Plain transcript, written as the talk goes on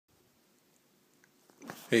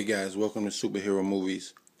Hey guys, welcome to Superhero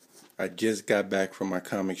Movies. I just got back from my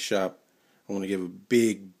comic shop. I want to give a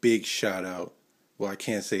big shout out. Well, I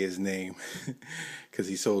can't say his name because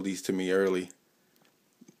he sold these to me early.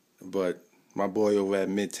 But my boy over at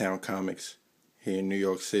Midtown Comics here in New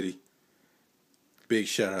York City. Big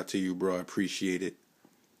shout out to you, bro. I appreciate it.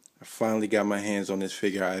 I finally got my hands on this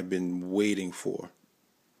figure I've been waiting for.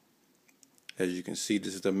 As you can see,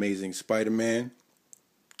 this is the Amazing Spider-Man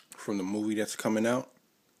from the movie that's coming out.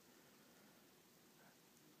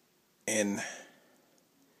 And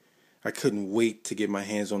I couldn't wait to get my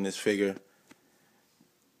hands on this figure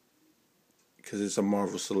because it's a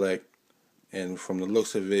Marvel Select, and from the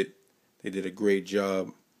looks of it, they did a great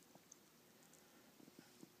job.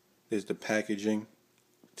 There's the packaging,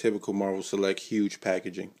 typical Marvel Select, huge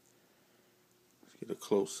packaging. Let's get a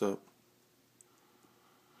close up.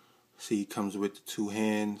 See, he comes with the two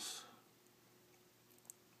hands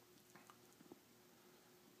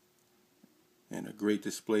and a great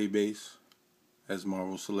display base, as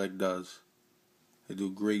Marvel Select does. They do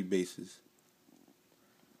great bases.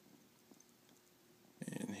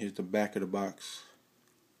 And here's the back of the box.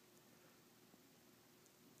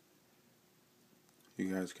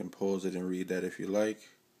 You guys can pause it and read that if you like.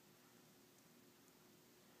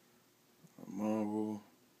 Marvel.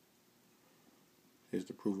 Here's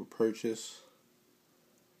the proof of purchase.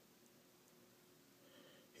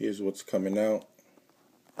 Here's what's coming out.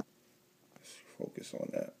 Let's focus on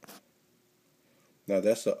that. Now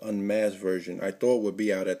that's an unmasked version. I thought it would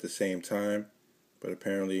be out at the same time, but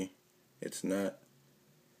apparently it's not.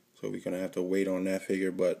 So we're going to have to wait on that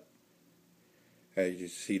figure, but as you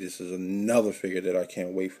see, this is another figure that I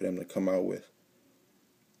can't wait for them to come out with.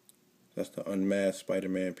 That's the unmasked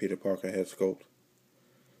Spider-Man Peter Parker head sculpt.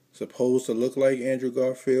 Supposed to look like Andrew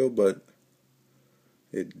Garfield, but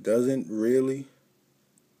it doesn't really.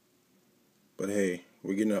 But hey,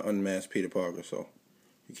 we're getting an unmasked Peter Parker, so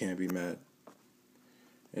you can't be mad.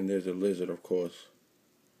 And there's a lizard, of course.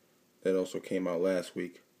 That also came out last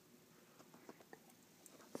week.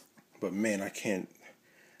 But man, I can't.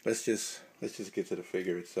 Let's just get to the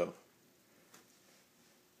figure itself.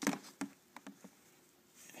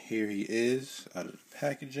 Here he is out of the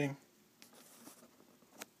packaging.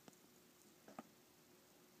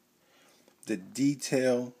 The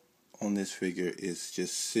detail on this figure is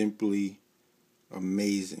just simply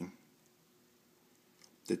amazing.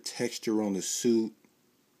 The texture on the suit,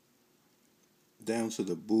 down to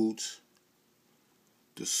the boots,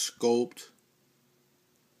 the sculpt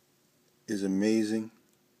is amazing.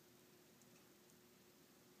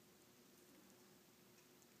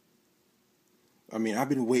 I mean, I've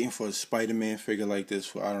been waiting for a Spider-Man figure like this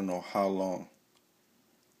for I don't know how long.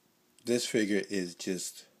 This figure is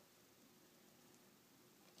just,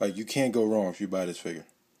 like, you can't go wrong if you buy this figure.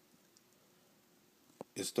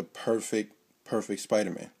 It's the perfect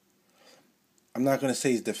Spider-Man. I'm not going to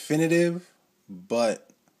say it's definitive, but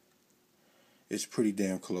it's pretty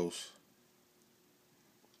damn close.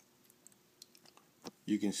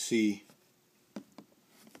 You can see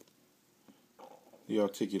the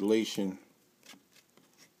articulation,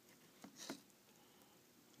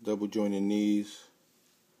 double jointed knees,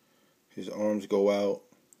 his arms go out,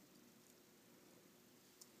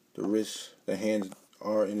 the wrists, the hands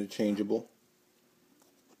are interchangeable.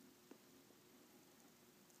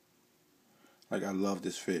 Like, I love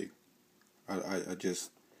this fig.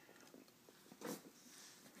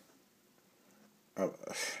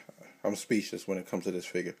 I'm speechless when it comes to this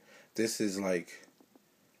figure. This is like,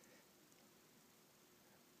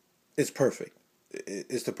 it's perfect.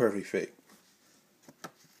 It's the perfect fig.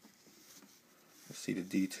 Let's see the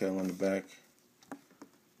detail on the back.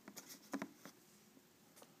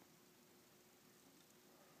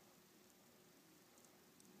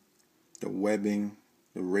 The webbing,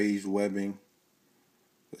 the raised webbing,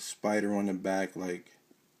 the spider on the back. Like,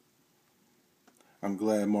 I'm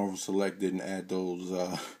glad Marvel Select didn't add those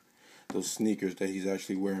sneakers that he's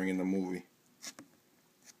actually wearing in the movie.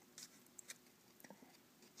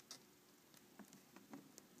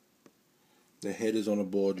 The head is on a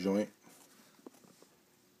ball joint.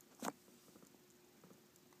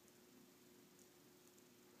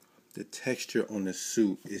 The texture on the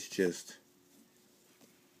suit is just,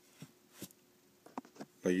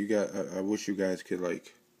 like, I wish you guys could,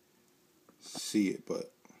 like, see it,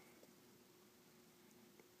 but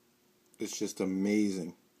it's just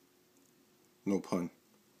amazing. No pun.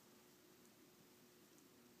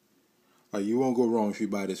 Like, you won't go wrong if you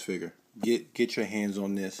buy this figure. Get your hands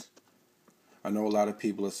on this. I know a lot of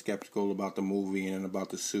people are skeptical about the movie and about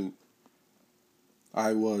the suit.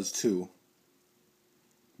 I was too.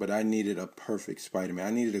 But I needed a perfect Spider-Man.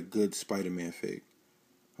 I needed a good Spider-Man fig.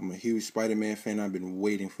 I'm a huge Spider-Man fan. I've been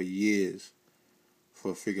waiting for years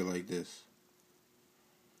for a figure like this.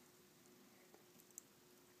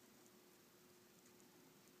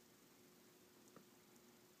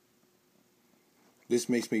 This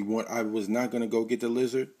makes me want, I was not going to go get the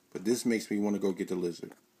Lizard, but this makes me want to go get the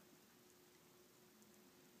Lizard.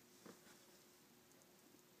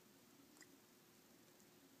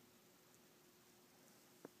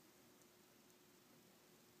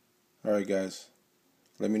 Alright guys,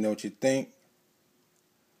 let me know what you think.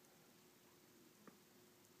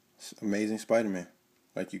 It's amazing Spider-Man.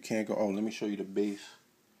 Like, you can't go, oh, let me show you the base.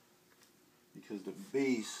 Because the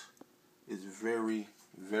base is very,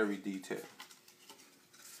 very detailed.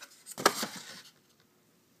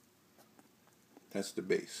 That's the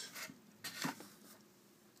base.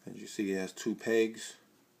 As you see, it has 2 pegs.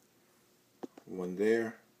 One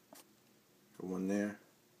there, and one there.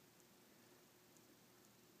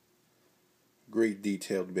 Great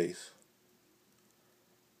detailed base.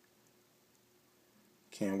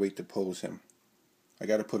 Can't wait to pose him. I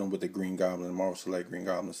gotta put him with the Green Goblin, Marvel Select Green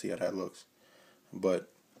Goblin, see how that looks. But,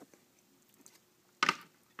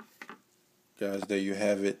 guys, there you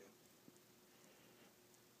have it.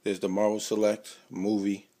 There's the Marvel Select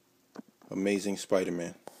movie, Amazing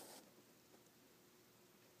Spider-Man.